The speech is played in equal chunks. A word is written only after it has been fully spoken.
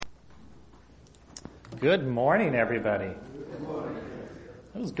Good morning, everybody. Good morning.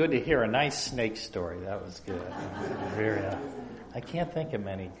 It was good to hear a nice snake story. That was good. Very. I can't think of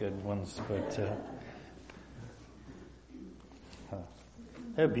many good ones, but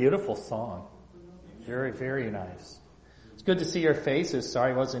a beautiful song. Very, very nice. It's good to see your faces.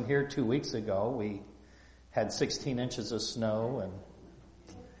 Sorry I wasn't here 2 weeks ago. We had 16 inches of snow,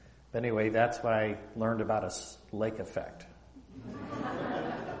 but anyway, that's what I learned about a lake effect.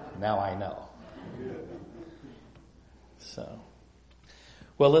 Now I know.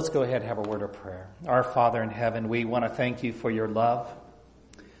 Well, let's go ahead and have a word of prayer. Our Father in heaven, we want to thank you for your love.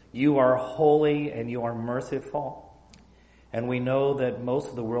 You are holy and you are merciful. And we know that most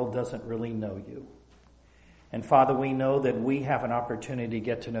of the world doesn't really know you. And Father, we know that we have an opportunity to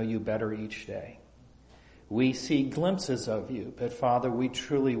get to know you better each day. We see glimpses of you, but Father, we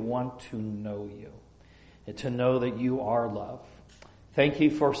truly want to know you and to know that you are love. Thank you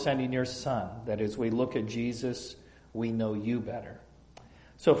for sending your Son, that as we look at Jesus, we know you better.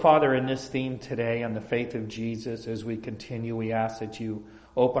 So, Father, in this theme today on the faith of Jesus, as we continue, we ask that you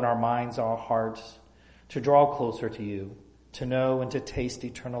open our minds, our hearts, to draw closer to you, to know and to taste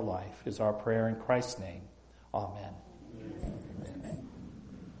eternal life, is our prayer in Christ's name. Amen. Amen.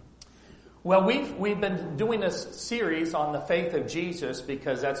 Well, we've been doing this series on the faith of Jesus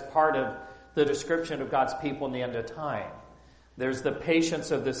because that's part of the description of God's people in the end of time. There's the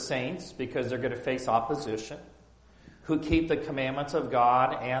patience of the saints because they're going to face opposition, who keep the commandments of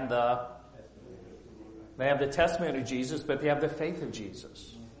God and they have the testimony of Jesus, but they have the faith of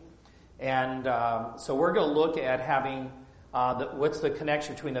Jesus. And so we're going to look at having what's the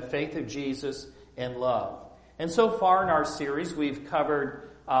connection between the faith of Jesus and love. And so far in our series, we've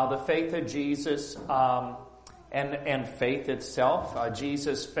covered the faith of Jesus and faith itself,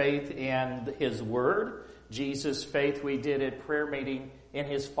 Jesus' faith in his word, Jesus' faith we did at prayer meeting in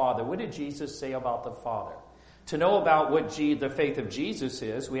his Father. What did Jesus say about the Father? To know about what the faith of Jesus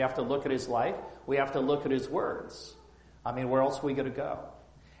is, we have to look at his life. We have to look at his words. I mean, where else are we going to go?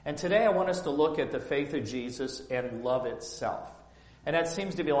 And today I want us to look at the faith of Jesus and love itself. And that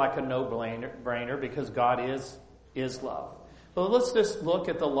seems to be like a no-brainer because God is love. But let's just look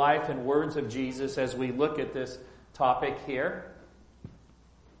at the life and words of Jesus as we look at this topic here.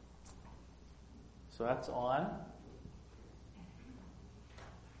 So that's on.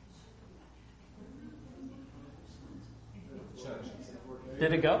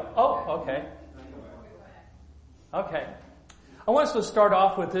 Did it go? Oh, okay. Okay. I want us to start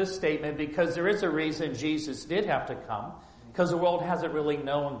off with this statement because there is a reason Jesus did have to come, because the world hasn't really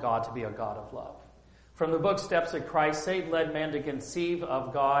known God to be a God of love. From the book Steps of Christ, Satan led man to conceive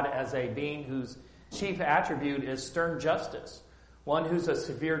of God as a being whose chief attribute is stern justice, one who's a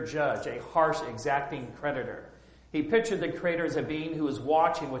severe judge, a harsh, exacting creditor. He pictured the Creator as a being who is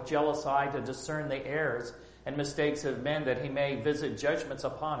watching with jealous eye to discern the errors and mistakes of men that he may visit judgments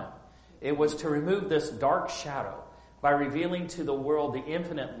upon him. It was to remove this dark shadow by revealing to the world the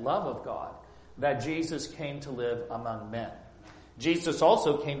infinite love of God that Jesus came to live among men. Jesus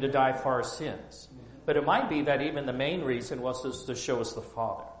also came to die for our sins. But it might be that even the main reason was to show us the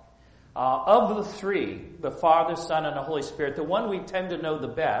Father. Of the three, the Father, Son, and the Holy Spirit, the one we tend to know the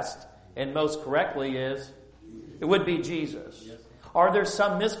best and most correctly it would be Jesus. Yes. Are there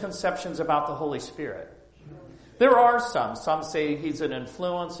some misconceptions about the Holy Spirit? There are some. Some say he's an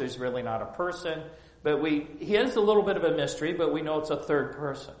influence. He's really not a person. But he is a little bit of a mystery, but we know it's a third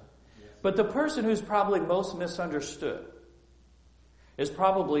person. Yes. But the person who's probably most misunderstood is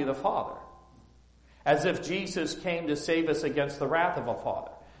probably the Father. As if Jesus came to save us against the wrath of a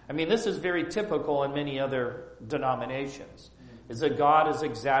father. I mean, this is very typical in many other denominations. Is that God is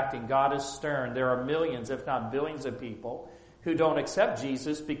exacting, God is stern. There are millions, if not billions of people who don't accept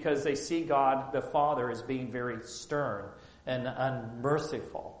Jesus because they see God, the Father, as being very stern and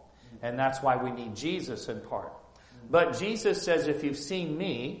unmerciful. And that's why we need Jesus in part. But Jesus says, if you've seen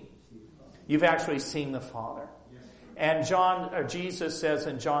me, you've actually seen the Father. And Jesus says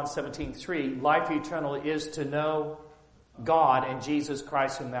in John 17:3, life eternal is to know God and Jesus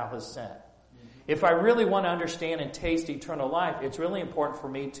Christ whom thou hast sent. If I really want to understand and taste eternal life, it's really important for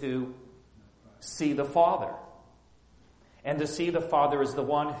me to see the Father. And to see the Father is the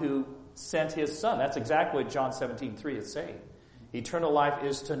one who sent his Son. That's exactly what John 17:3 is saying. Eternal life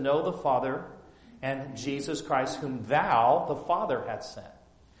is to know the Father and Jesus Christ whom thou, the Father, hast sent.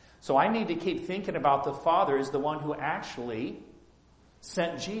 So I need to keep thinking about the Father as the one who actually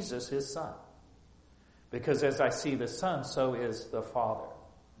sent Jesus, his Son. Because as I see the Son, so is the Father.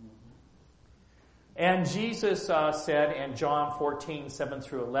 And Jesus said in John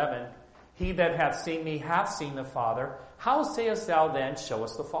 14:7-11, he that hath seen me hath seen the Father. How sayest thou then, show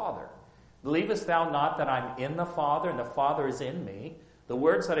us the Father? Believest thou not that I'm in the Father, and the Father is in me? The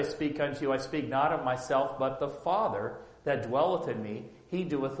words that I speak unto you, I speak not of myself, but the Father that dwelleth in me, he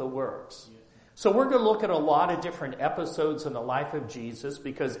doeth the works. So we're going to look at a lot of different episodes in the life of Jesus,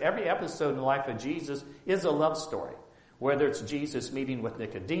 because every episode in the life of Jesus is a love story. Whether it's Jesus meeting with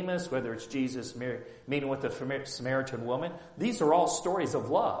Nicodemus, whether it's Jesus meeting with the Samaritan woman, these are all stories of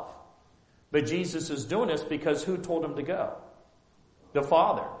love. But Jesus is doing this because who told him to go? The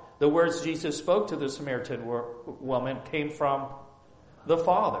Father. The words Jesus spoke to the Samaritan woman came from the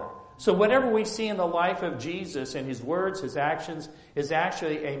Father. So whatever we see in the life of Jesus and his words, his actions, is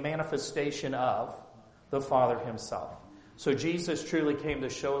actually a manifestation of the Father himself. So Jesus truly came to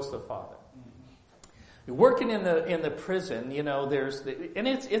show us the Father. Working in the prison,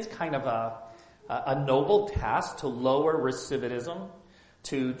 it's kind of a noble task to lower recidivism,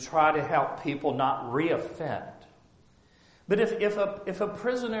 to try to help people not reoffend. But if a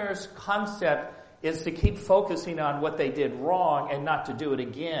prisoner's concept is to keep focusing on what they did wrong and not to do it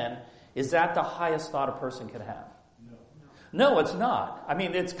again, is that the highest thought a person can have? No, it's not. I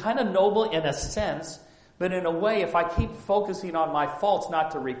mean, it's kind of noble in a sense, but in a way, if I keep focusing on my faults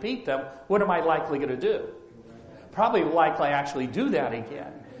not to repeat them, what am I likely going to do? Probably likely actually do that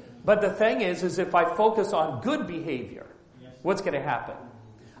again. But the thing is if I focus on good behavior, what's going to happen?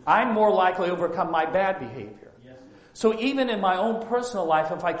 I'm more likely to overcome my bad behavior. So even in my own personal life,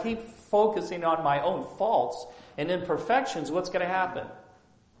 if I keep focusing on my own faults and imperfections, what's going to happen?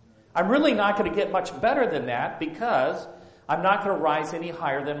 I'm really not going to get much better than that, because I'm not going to rise any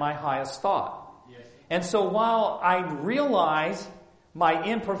higher than my highest thought. And so while I realize my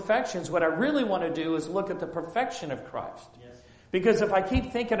imperfections, what I really want to do is look at the perfection of Christ. Because if I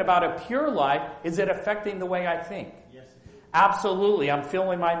keep thinking about a pure life, is it affecting the way I think? Absolutely. I'm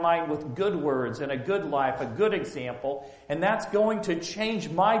filling my mind with good words and a good life, a good example, and that's going to change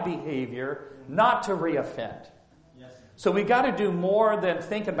my behavior, not to reoffend. So we've got to do more than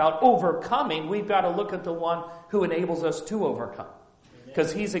think about overcoming. We've got to look at the one who enables us to overcome.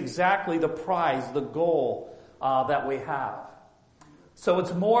 Because he's exactly the prize, the goal that we have. So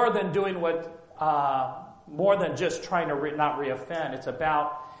it's more than doing more than just trying to not reoffend. It's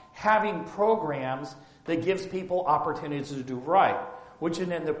about having programs that gives people opportunities to do right. Which in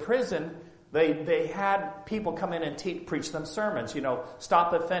the prison, they had people come in and preach them sermons,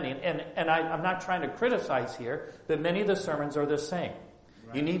 stop offending. And I'm not trying to criticize here, but many of the sermons are the same.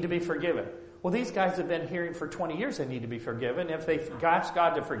 Right. You need to be forgiven. Well, these guys have been hearing for 20 years they need to be forgiven. If they asked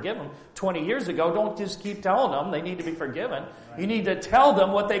God to forgive them 20 years ago, don't just keep telling them they need to be forgiven. Right. You need to tell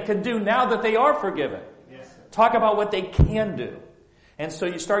them what they can do now that they are forgiven. Yes. Talk about what they can do. And so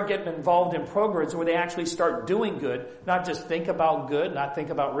you start getting involved in programs where they actually start doing good, not just think about good, not think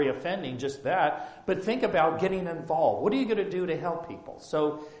about reoffending, just that, but think about getting involved. What are you going to do to help people?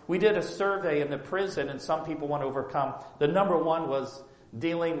 So we did a survey in the prison, and some people want to overcome. The number one was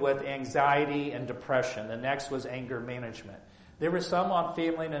dealing with anxiety and depression. The next was anger management. There were some on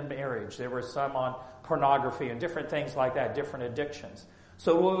family and marriage. There were some on pornography and different things like that, different addictions.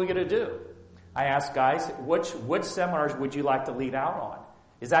 So what are we going to do? I asked guys, which seminars would you like to lead out on?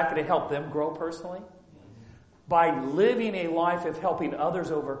 Is that going to help them grow personally? By living a life of helping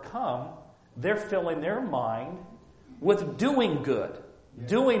others overcome, they're filling their mind with doing good,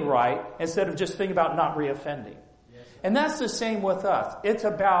 doing right, instead of just thinking about not reoffending. And that's the same with us. It's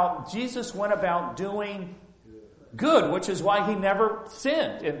about, Jesus went about doing good, which is why he never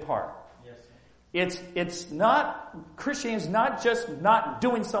sinned in part. It's not, Christianity is not just not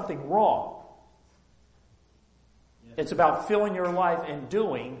doing something wrong. It's about filling your life and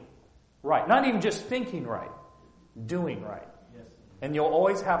doing right. Not even just thinking right, doing right. And you'll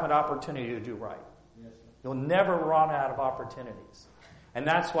always have an opportunity to do right. You'll never run out of opportunities. And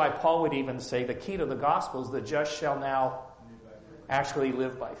that's why Paul would even say the key to the gospel is the just shall now actually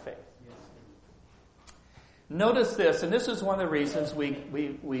live by faith. Notice this, and this is one of the reasons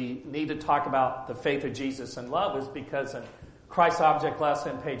we need to talk about the faith of Jesus and love, is because in Christ's Object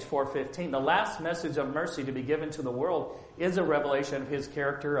Lesson, page 415, the last message of mercy to be given to the world is a revelation of his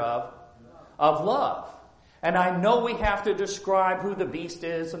character of love. And I know we have to describe who the beast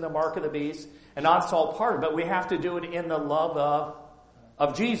is and the mark of the beast, and that's all part of it, but we have to do it in the love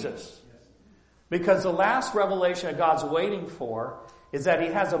of Jesus. Because the last revelation that God's waiting for is that he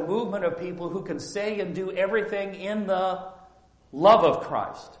has a movement of people who can say and do everything in the love of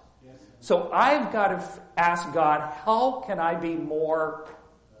Christ. So I've got to ask God, how can I be more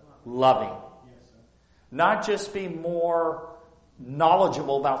loving? Not just be more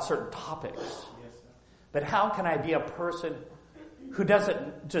knowledgeable about certain topics, but how can I be a person who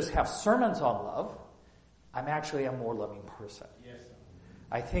doesn't just have sermons on love? I'm actually a more loving person.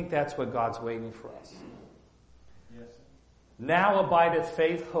 I think that's what God's waiting for us. Yes. Now abideth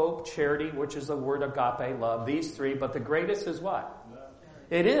faith, hope, charity, which is the word agape, love. These three, but the greatest is what? Love.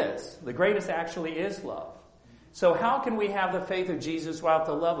 It is. The greatest actually is love. So how can we have the faith of Jesus without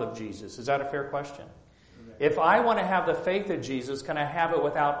the love of Jesus? Is that a fair question? If I want to have the faith of Jesus, can I have it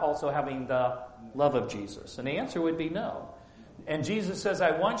without also having the love of Jesus? And the answer would be no. And Jesus says,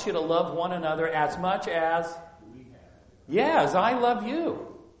 I want you to love one another as much as, as I love you.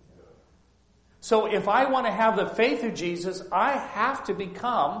 So if I want to have the faith of Jesus, I have to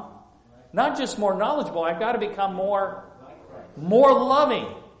become not just more knowledgeable, I've got to become more loving.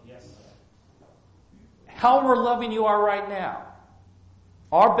 However loving you are right now.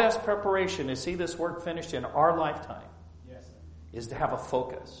 Our best preparation to see this work finished in our lifetime is to have a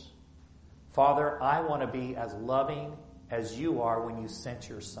focus. Father, I want to be as loving as you are when you sent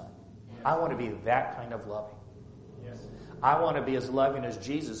your Son. I want to be that kind of loving. I want to be as loving as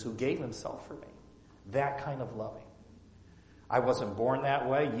Jesus who gave himself for me. That kind of loving. I wasn't born that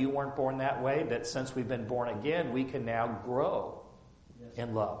way. You weren't born that way. But since we've been born again, we can now grow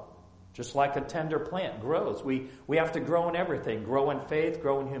in love. Just like a tender plant grows. We have to grow in everything. Grow in faith,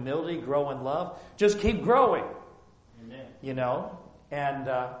 grow in humility, grow in love. Just keep growing. Amen. You know? And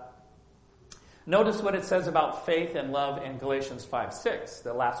notice what it says about faith and love in Galatians 5:6,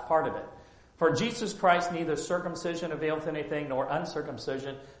 the last part of it. For Jesus Christ neither circumcision availeth anything, nor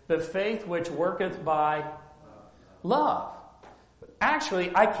uncircumcision, but faith which worketh by love.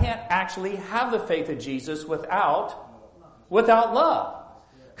 Actually, I can't actually have the faith of Jesus without love.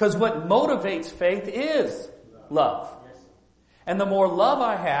 Because what motivates faith is love. And the more love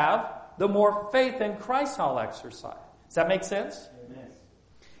I have, the more faith in Christ I'll exercise. Does that make sense? Amen.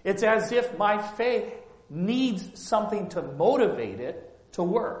 It's as if my faith needs something to motivate it to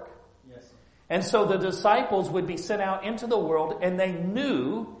work. And so the disciples would be sent out into the world and they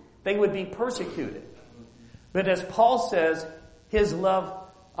knew they would be persecuted. But as Paul says, his love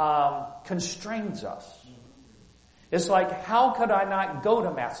constrains us. It's like, how could I not go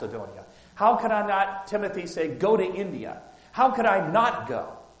to Macedonia? How could I not, Timothy said, go to India? How could I not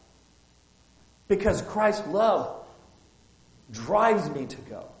go? Because Christ's love drives me to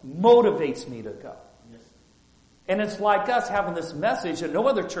go, motivates me to go. And it's like us having this message that no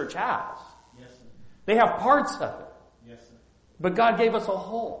other church has. They have parts of it. But God gave us a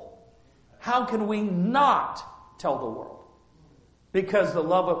whole. How can we not tell the world? Because the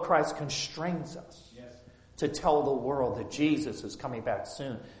love of Christ constrains us to tell the world that Jesus is coming back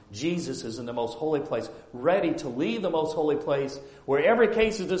soon. Jesus is in the most holy place, ready to leave the most holy place, where every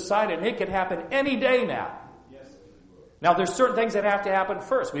case is decided, and it could happen any day now. Now, there's certain things that have to happen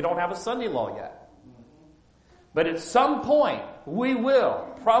first. We don't have a Sunday law yet. But at some point, we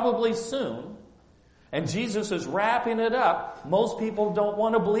will, probably soon. And Jesus is wrapping it up. Most people don't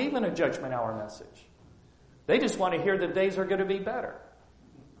want to believe in a judgment hour message. They just want to hear that days are going to be better.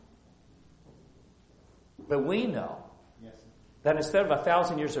 But we know that instead of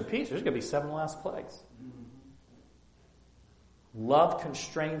 1,000 years of peace, there's going to be 7 last plagues. Love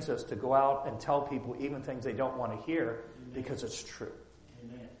constrains us to go out and tell people even things they don't want to hear because it's true.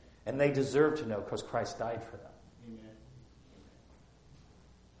 Amen. And they deserve to know because Christ died for them.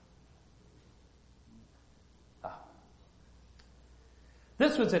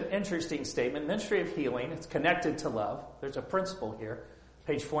 This was an interesting statement. Ministry of Healing. It's connected to love. There's a principle here.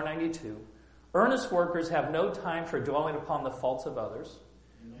 Page 492. Earnest workers have no time for dwelling upon the faults of others.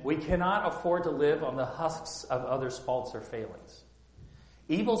 Amen. We cannot afford to live on the husks of others' faults or failings.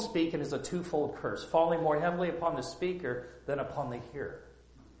 Evil speaking is a twofold curse, falling more heavily upon the speaker than upon the hearer.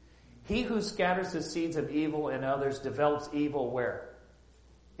 He who scatters the seeds of evil in others develops evil where?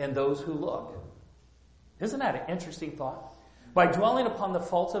 In those who look. Isn't that an interesting thought? By dwelling upon the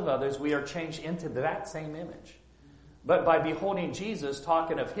faults of others, we are changed into that same image. But by beholding Jesus,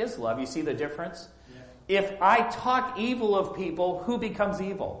 talking of his love, you see the difference? Yeah. If I talk evil of people, who becomes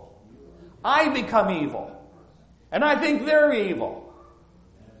evil? I become evil. And I think they're evil.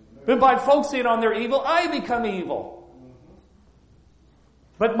 But by focusing on their evil, I become evil.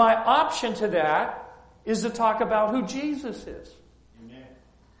 But my option to that is to talk about who Jesus is. Amen.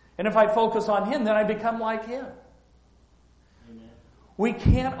 And if I focus on him, then I become like him. We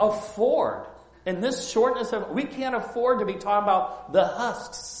can't afford, in this shortness of, we can't afford to be talking about the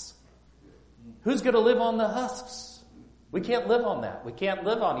husks. Who's going to live on the husks? We can't live on that. We can't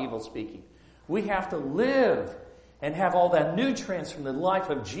live on evil speaking. We have to live and have all that nutrients from the life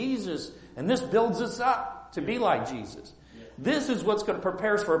of Jesus. And this builds us up to be like Jesus. This is what's going to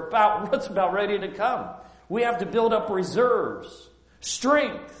prepare us for what's about ready to come. We have to build up reserves,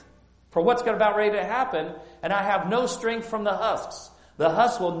 strength for what's about ready to happen. And I have no strength from the husks. The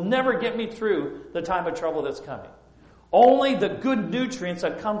husk will never get me through the time of trouble that's coming. Only the good nutrients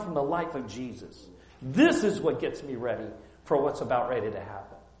that come from the life of Jesus. This is what gets me ready for what's about ready to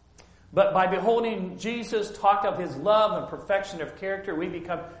happen. But by beholding Jesus talk of his love and perfection of character, we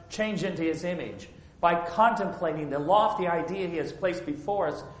become changed into his image. By contemplating the lofty idea he has placed before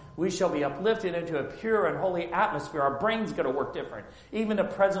us, we shall be uplifted into a pure and holy atmosphere. Our brain's going to work different. Even the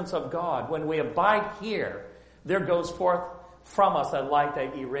presence of God. When we abide here, there goes forth from us a light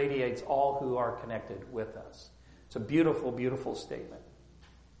that irradiates all who are connected with us. It's a beautiful, beautiful statement.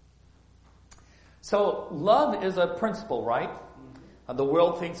 So love is a principle, right? The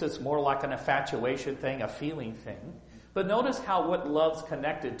world thinks it's more like an infatuation thing, a feeling thing. But notice how what love's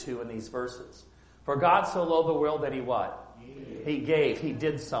connected to in these verses. For God so loved the world that he what? He gave. He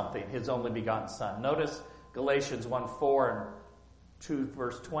did something. His only begotten Son. Notice Galatians 1:4 and 2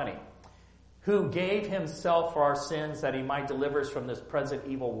 verse 20. Who gave himself for our sins that he might deliver us from this present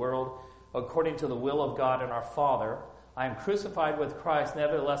evil world according to the will of God and our Father. I am crucified with Christ.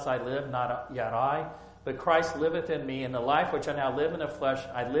 Nevertheless I live, not yet I, but Christ liveth in me. In the life which I now live in the flesh,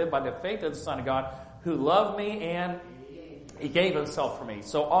 I live by the faith of the Son of God, who loved me and he gave himself for me.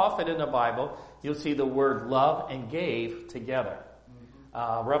 So often in the Bible, you'll see the word love and gave together.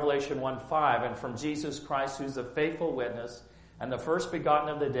 Revelation 1:5, and from Jesus Christ, who's a faithful witness, and the first begotten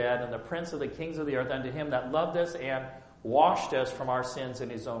of the dead, and the prince of the kings of the earth, unto him that loved us and washed us from our sins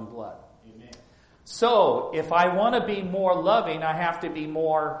in his own blood. Amen. So, if I want to be more loving, I have to be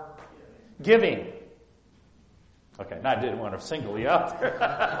more giving. Okay, I didn't want to single you out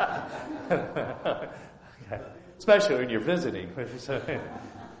there. Okay. Especially when you're visiting.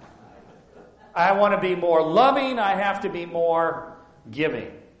 I want to be more loving, I have to be more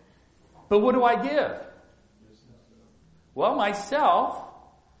giving. But what do I give? Well, myself.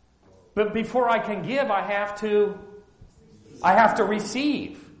 But before I can give, I have to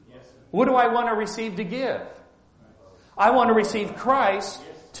receive. What do I want to receive to give? I want to receive Christ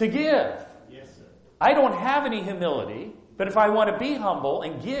to give. I don't have any humility, but if I want to be humble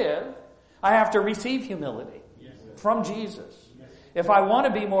and give, I have to receive humility from Jesus. If I want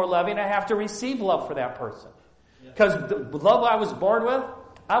to be more loving, I have to receive love for that person. Because the love I was born with,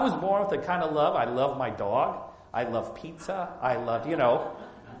 I was born with the kind of love, I love my dog, I love pizza, I love,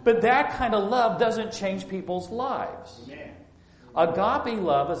 But that kind of love doesn't change people's lives. Agape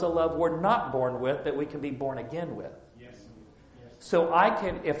love is a love we're not born with, that we can be born again with. So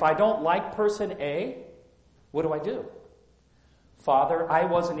if I don't like person A, what do? Father, I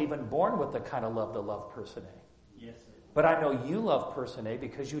wasn't even born with the kind of love to love person A. But I know you love person A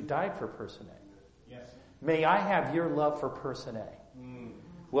because you died for person A. May I have your love for person A?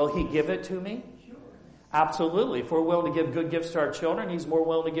 Will he give it to me? Absolutely. If we're willing to give good gifts to our children, he's more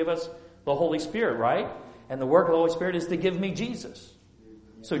willing to give us the Holy Spirit, right? And the work of the Holy Spirit is to give me Jesus.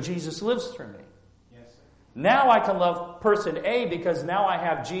 So Jesus lives through me. Now I can love person A because now I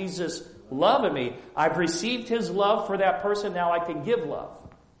have Jesus' love in me. I've received his love for that person. Now I can give love.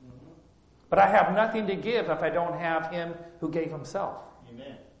 But I have nothing to give if I don't have him who gave himself.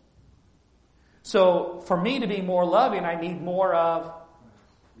 Amen. So for me to be more loving, I need more of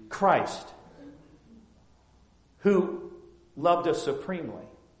Christ, who loved us supremely.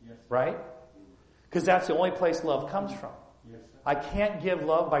 Right? Because that's the only place love comes from. I can't give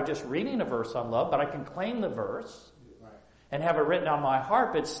love by just reading a verse on love, but I can claim the verse and have it written on my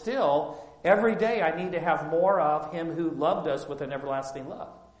heart. But still, every day I need to have more of him who loved us with an everlasting love.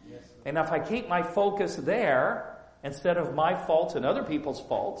 And if I keep my focus there, instead of my faults and other people's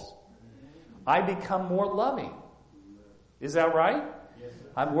faults, I become more loving. Is that right?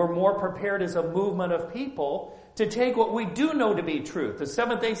 We're more prepared as a movement of people to take what we do know to be truth, the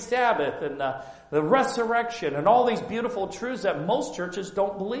seventh-day Sabbath and the resurrection and all these beautiful truths that most churches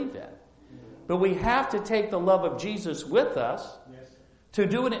don't believe in. But we have to take the love of Jesus with us to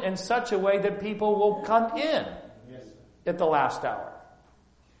do it in such a way that people will come in at the last hour.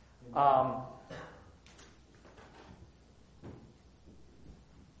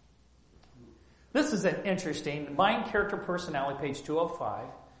 This is an interesting mind, character, personality, page 205.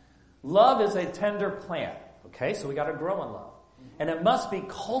 Love is a tender plant. Okay, so we got to grow in love. And it must be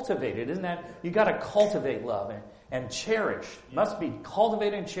cultivated, isn't that? You got to cultivate love and cherish. It must be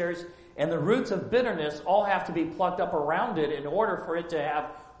cultivated and cherished. And the roots of bitterness all have to be plucked up around it in order for it to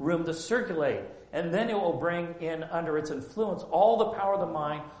have room to circulate. And then it will bring in under its influence all the power of the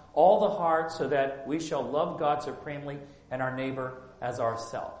mind, all the heart, so that we shall love God supremely and our neighbor as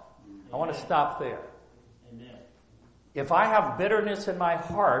ourselves. I want to stop there. Amen. If I have bitterness in my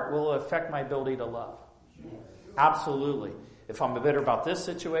heart, will it affect my ability to love? Absolutely. If I'm bitter about this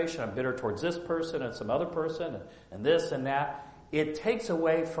situation, I'm bitter towards this person and some other person and this and that. it takes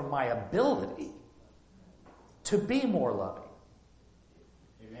away from my ability to be more loving.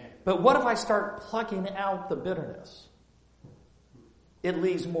 Amen. But what if I start plucking out the bitterness? It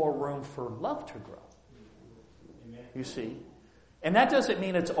leaves more room for love to grow. Amen. You see? And that doesn't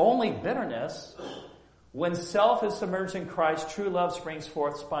mean it's only bitterness. When self is submerged in Christ, true love springs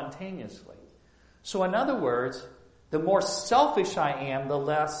forth spontaneously. So in other words, the more selfish I am, the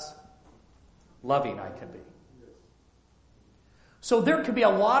less loving I can be. So there could be a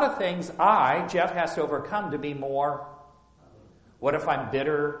lot of things Jeff, has to overcome to be more. What if I'm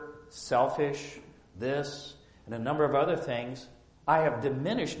bitter, selfish, this, and a number of other things? I have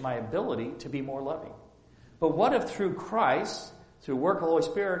diminished my ability to be more loving. But what if through Christ, through work of the Holy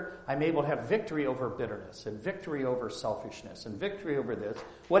Spirit, I'm able to have victory over bitterness and victory over selfishness and victory over this?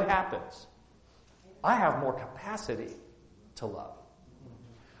 What happens? I have more capacity to love.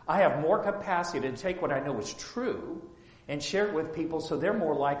 I have more capacity to take what I know is true and share it with people so they're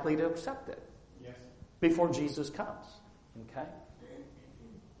more likely to accept it before Jesus comes. Okay?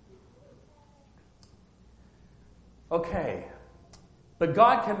 Okay. But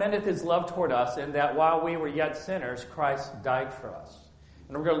God commendeth his love toward us in that while we were yet sinners, Christ died for us.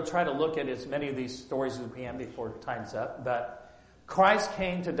 And we're going to try to look at as many of these stories as we can before time's up. But Christ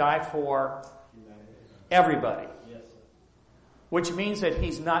came to die for everybody. Which means that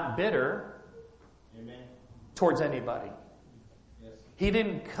he's not bitter towards anybody. He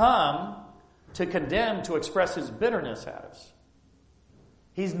didn't come to condemn, to express his bitterness at us.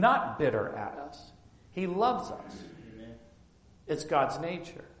 He's not bitter at us. He loves us. It's God's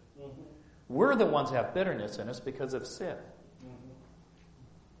nature. We're the ones that have bitterness in us because of sin.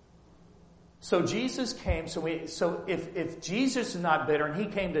 So Jesus came, so if Jesus is not bitter and he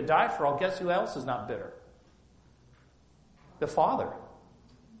came to die for all, guess who else is not bitter? The Father.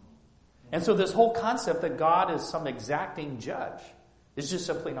 And so this whole concept that God is some exacting judge is just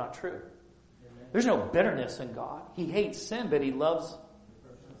simply not true. There's no bitterness in God. He hates sin, but he loves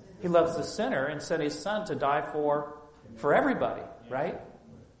the sinner and sent his son to die for everybody, right?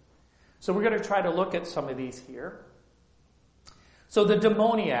 So we're going to try to look at some of these here. So the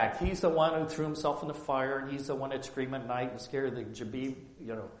demoniac, he's the one who threw himself in the fire, and he's the one that screamed at night and scared the Jabib,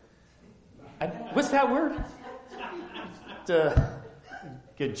 what's that word? The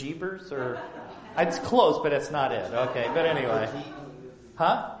Gajibers, or it's close, but it's not it. Okay, but anyway.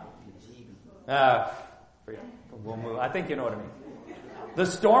 Huh? We'll move. I think you know what I mean. The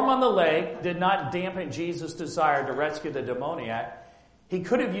storm on the lake did not dampen Jesus' desire to rescue the demoniac. He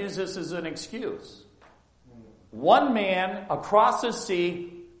could have used this as an excuse. One man across the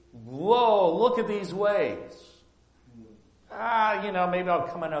sea, whoa, look at these waves. Maybe I'll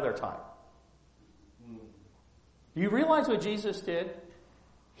come another time. Do you realize what Jesus did?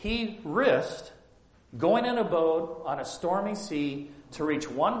 He risked going in a boat on a stormy sea to reach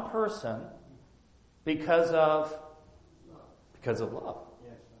one person because of love.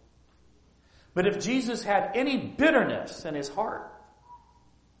 But if Jesus had any bitterness in his heart,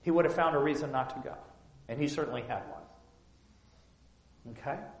 he would have found a reason not to go. And he certainly had one.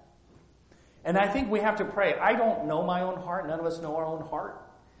 Okay? And I think we have to pray. I don't know my own heart. None of us know our own heart.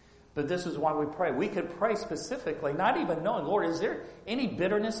 But this is why we pray. We could pray specifically, not even knowing, Lord, is there any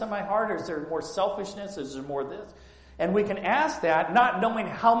bitterness in my heart? Or is there more selfishness? Is there more this? And we can ask that, not knowing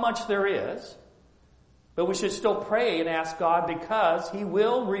how much there is. But we should still pray and ask God, because he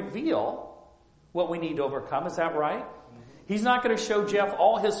will reveal what we need to overcome. Is that right? Mm-hmm. He's not going to show Jeff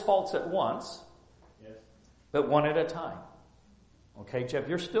all his faults at once, but one at a time. Okay, Jeff,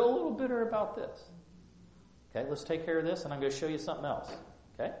 you're still a little bitter about this. Okay, let's take care of this, and I'm going to show you something else.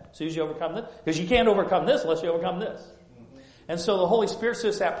 Okay, as soon as you overcome this, because you can't overcome this unless you overcome this. Mm-hmm. And so the Holy Spirit,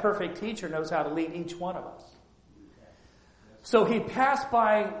 just that perfect teacher, knows how to lead each one of us. So he passed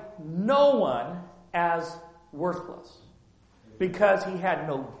by no one as worthless, because he had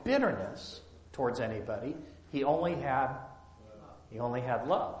no bitterness towards anybody. He only had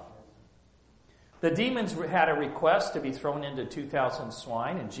love. The demons had a request to be thrown into 2,000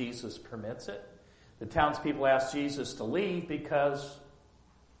 swine, and Jesus permits it. The townspeople asked Jesus to leave because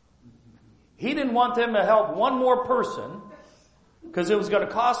he didn't want them to help one more person, because it was going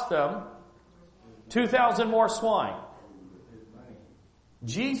to cost them 2,000 more swine.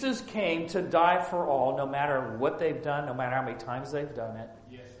 Jesus came to die for all, no matter what they've done, no matter how many times they've done it.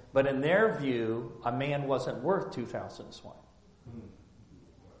 Yes. But in their view, a man wasn't worth 2,000 swine.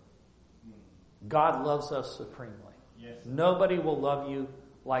 God loves us supremely. Yes. Nobody will love you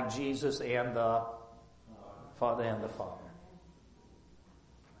like Jesus and the Father.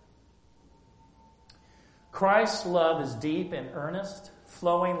 Christ's love is deep and earnest,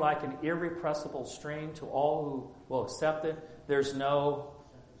 flowing like an irrepressible stream to all who will accept it. there's no,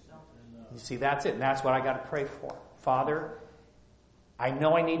 you see, that's it. And that's what I got to pray for. Father, I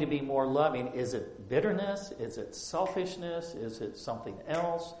know I need to be more loving. Is it bitterness? Is it selfishness? Is it something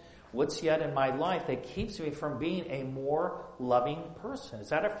else? What's yet in my life that keeps me from being a more loving person? Is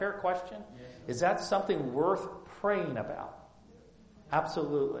that a fair question? Yes. Is that something worth praying about?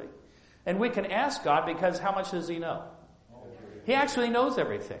 Absolutely. And we can ask God, because how much does He know? He actually knows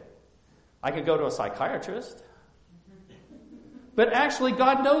everything. I could go to a psychiatrist, but actually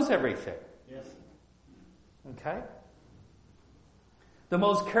God knows everything. Yes. Okay? The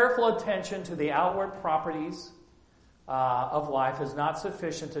most careful attention to the outward properties of life is not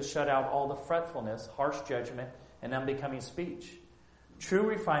sufficient to shut out all the fretfulness, harsh judgment, and unbecoming speech. True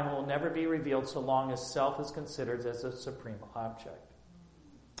refinement will never be revealed so long as self is considered as a supreme object.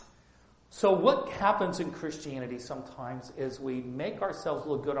 So what happens in Christianity sometimes is we make ourselves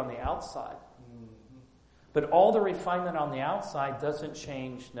look good on the outside, but all the refinement on the outside doesn't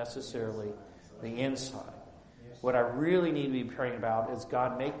change necessarily the inside. What I really need to be praying about is,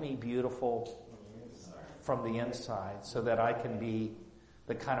 God, make me beautiful from the inside so that I can be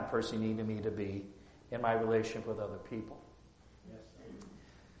the kind of person you need me to be in my relationship with other people.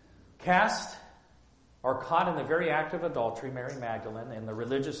 Cast or caught in the very act of adultery, Mary Magdalene and the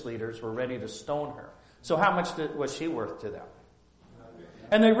religious leaders were ready to stone her. So how much was she worth to them?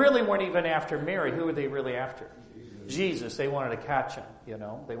 And they really weren't even after Mary. Who were they really after? Jesus. They wanted to catch him,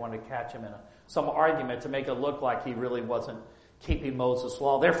 They wanted to catch him in some argument to make it look like he really wasn't keeping Moses'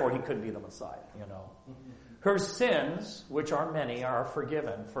 law. Therefore, he couldn't be the Messiah, Her sins, which are many, are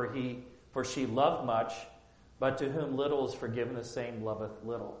forgiven. For she loved much, but to whom little is forgiven, the same loveth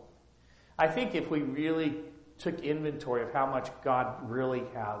little. I think if we really took inventory of how much God really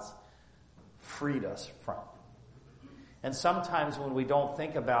has freed us from. And sometimes when we don't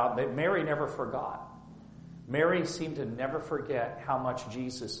think about it, Mary never forgot. Mary seemed to never forget how much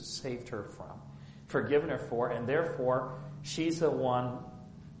Jesus saved her from, forgiven her for, and therefore she's the one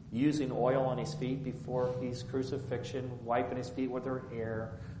using oil on his feet before his crucifixion, wiping his feet with her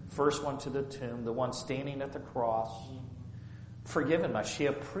hair, first one to the tomb, the one standing at the cross, forgiven much. She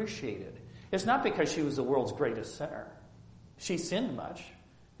appreciated. It's not because she was the world's greatest sinner. She sinned much.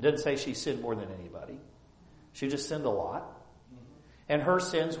 It doesn't say she sinned more than anybody. She just sinned a lot. And her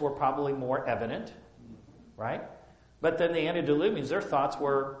sins were probably more evident, right? But then the antediluvians, their thoughts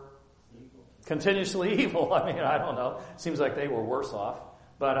were continuously evil. I mean, I don't know. Seems like they were worse off.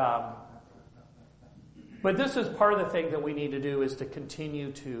 But this is part of the thing that we need to do, is to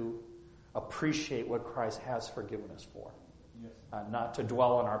continue to appreciate what Christ has forgiven us for. Yes. Not to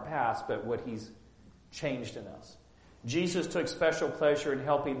dwell on our past, but what He's changed in us. Jesus took special pleasure in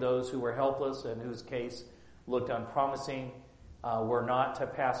helping those who were helpless and whose case looked unpromising. We're not to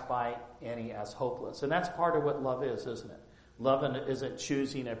pass by any as hopeless. And that's part of what love is, isn't it? Love isn't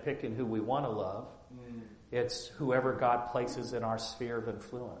choosing and picking who we want to love. It's whoever God places in our sphere of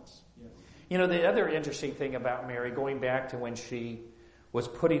influence. Yes. The other interesting thing about Mary, going back to when she was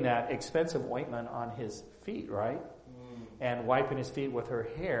putting that expensive ointment on his feet, right? And wiping his feet with her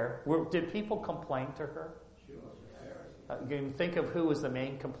hair. Did people complain to her? You can think of who was the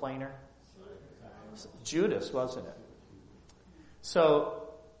main complainer? Judas, wasn't it? So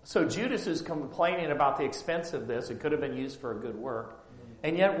Judas is complaining about the expense of this. It could have been used for a good work.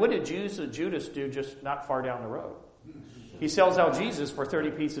 And yet, what did Judas do just not far down the road? He sells out Jesus for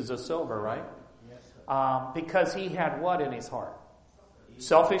 30 pieces of silver, right? Because he had what in his heart?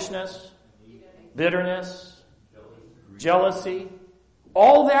 Selfishness, bitterness, jealousy.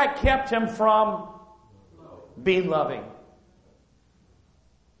 All that kept him from being loving.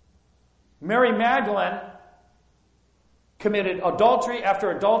 Mary Magdalene committed adultery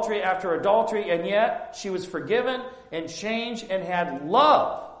after adultery after adultery, and yet she was forgiven and changed and had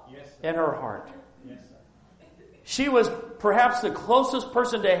love in her heart. She was perhaps the closest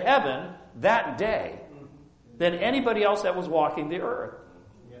person to heaven that day than anybody else that was walking the earth,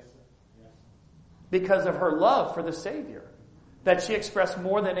 because of her love for the Savior that she expressed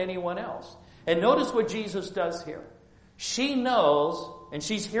more than anyone else. And notice what Jesus does here. She knows, and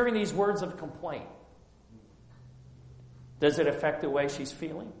she's hearing these words of complaint. Does it affect the way she's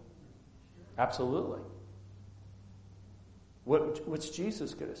feeling? Absolutely. What's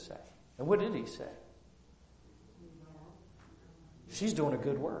Jesus going to say? And what did he say? She's doing a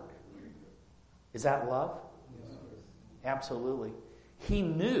good work. Is that love? Absolutely. He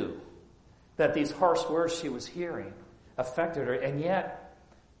knew that these harsh words she was hearing affected her, and yet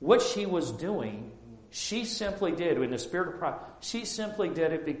what she was doing, she simply did in the spirit of pride. She simply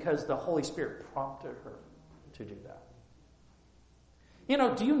did it because the Holy Spirit prompted her to do that.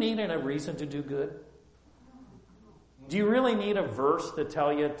 Do you need a reason to do good? Do you really need a verse to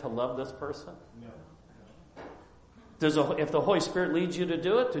tell you to love this person? No. If the Holy Spirit leads you to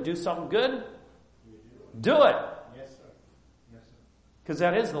do it, to do something good, do it. Yes, sir. Yes, sir. Because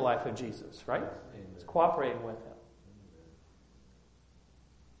that is the life of Jesus, right? It's cooperating with Him.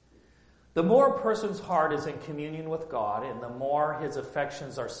 The more a person's heart is in communion with God, and the more his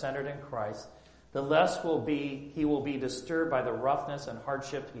affections are centered in Christ, the less he will be disturbed by the roughness and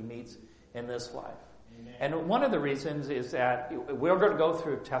hardship he meets in this life. Amen. And one of the reasons is that we're going to go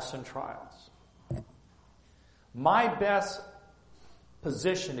through tests and trials. My best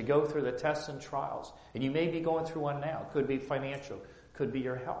position to go through the tests and trials, and you may be going through one now, could be financial, could be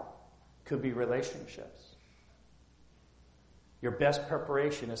your health, could be relationships. Your best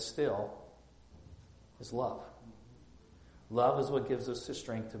preparation is love. Love is what gives us the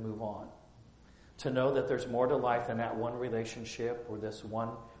strength to move on. To know that there's more to life than that one relationship or this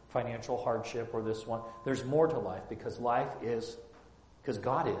one financial hardship or this one. There's more to life because God is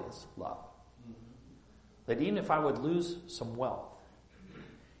love. That even if I would lose some wealth,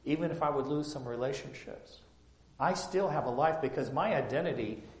 even if I would lose some relationships, I still have a life because my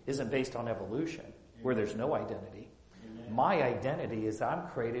identity isn't based on evolution, where there's no identity. Amen. My identity is I'm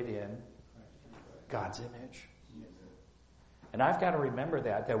created in God's image. And I've got to remember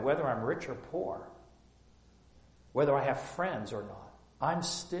that whether I'm rich or poor, whether I have friends or not, I'm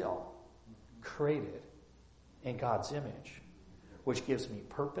still created in God's image, which gives me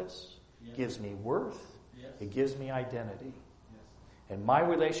purpose, gives me worth, it gives me identity. And my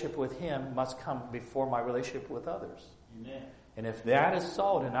relationship with Him must come before my relationship with others. Amen. And if that is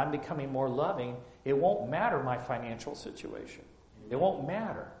solid and I'm becoming more loving, it won't matter my financial situation. Amen. It won't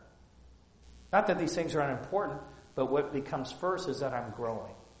matter. Not that these things are unimportant, but what becomes first is that I'm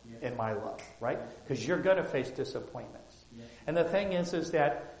growing in my love, right? Because you're going to face disappointments. Yes. And the thing is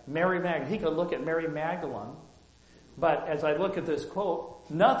that Mary Magdalene, he could look at Mary Magdalene, but as I look at this quote,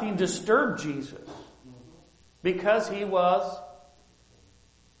 nothing disturbed Jesus. Because he was...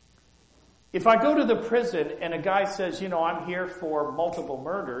 If I go to the prison and a guy says, I'm here for multiple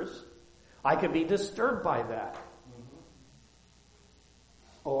murders, I could be disturbed by that.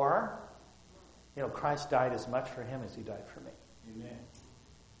 Or... Christ died as much for him as he died for me. Amen.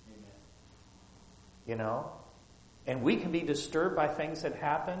 Amen. And we can be disturbed by things that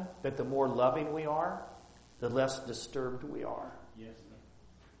happen, but the more loving we are, the less disturbed we are. Yes, sir.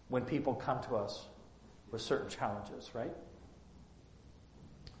 When people come to us with certain challenges, right?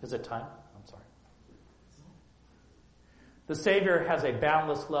 Is it time? I'm sorry. The Savior has a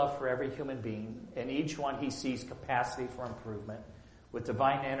boundless love for every human being, and each one he sees capacity for improvement. With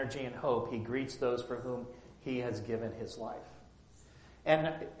divine energy and hope, he greets those for whom he has given his life.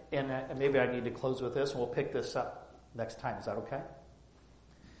 And maybe I need to close with this, and we'll pick this up next time. Is that okay?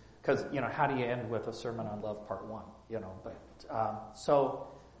 Because, how do you end with a sermon on love part 1? So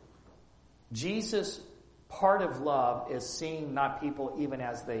Jesus, part of love is seeing not people even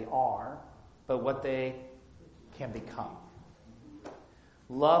as they are, but what they can become.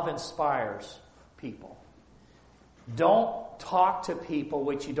 Love inspires people. Don't talk to people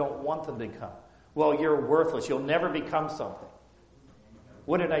which you don't want them to become. Well, you're worthless. You'll never become something.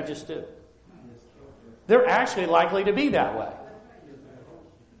 What did I just do? They're actually likely to be that way.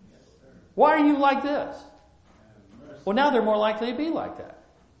 Why are you like this? Well, now they're more likely to be like that.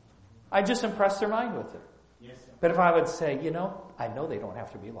 I just impressed their mind with it. But if I would say, I know they don't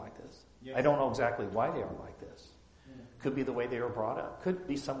have to be like this. I don't know exactly why they are like this. Could be the way they were brought up. Could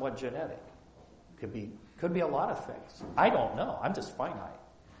be somewhat genetic. Could be a lot of things. I don't know. I'm just finite.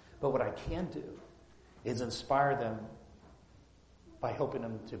 But what I can do is inspire them by helping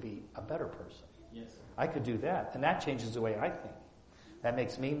them to be a better person. Yes. I could do that. And that changes the way I think. That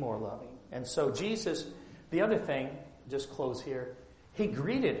makes me more loving. And so Jesus, the other thing, just close here, he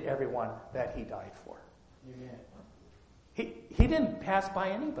greeted everyone that he died for. Amen. He didn't pass by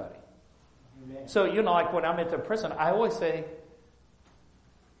anybody. Amen. So, like when I'm at the prison, I always say,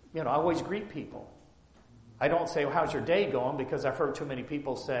 I always greet people. I don't say, well, how's your day going? Because I've heard too many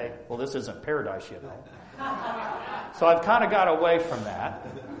people say, well, this isn't paradise, So I've kind of got away from that.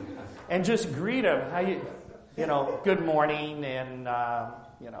 And just greet them. How you, good morning and,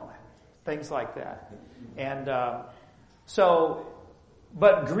 things like that. And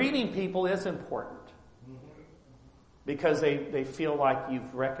but greeting people is important. Because they feel like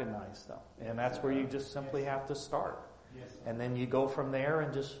you've recognized them. And that's where you just simply have to start. And then you go from there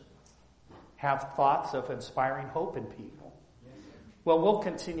and just have thoughts of inspiring hope in people. Well, we'll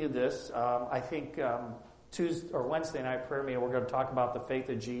continue this. I think Tuesday or Wednesday night prayer meeting, we're going to talk about the faith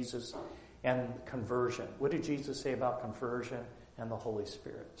of Jesus and conversion. What did Jesus say about conversion and the Holy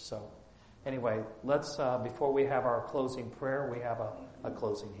Spirit? So Anyway, let's, before we have our closing prayer, we have a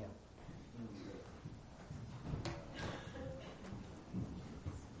closing hymn.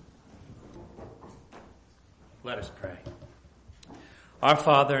 Let us pray. Our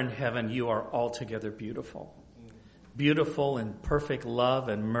Father in heaven, you are altogether beautiful. Beautiful in perfect love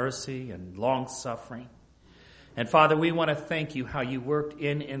and mercy and long-suffering. And Father, we want to thank you how you worked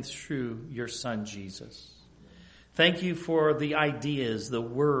in and through your Son, Jesus. Thank you for the ideas, the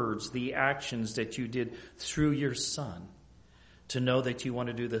words, the actions that you did through your Son, to know that you want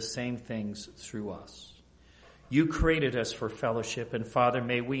to do the same things through us. You created us for fellowship, and Father,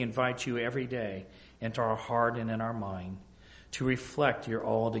 may we invite you every day into our heart and in our mind to reflect your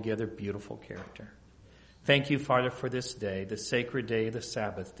altogether beautiful character. Thank you, Father, for this day, the sacred day, the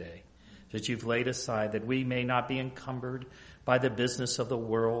Sabbath day, that you've laid aside, that we may not be encumbered by the business of the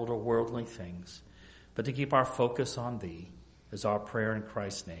world or worldly things, but to keep our focus on thee, is our prayer in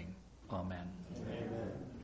Christ's name. Amen. Amen.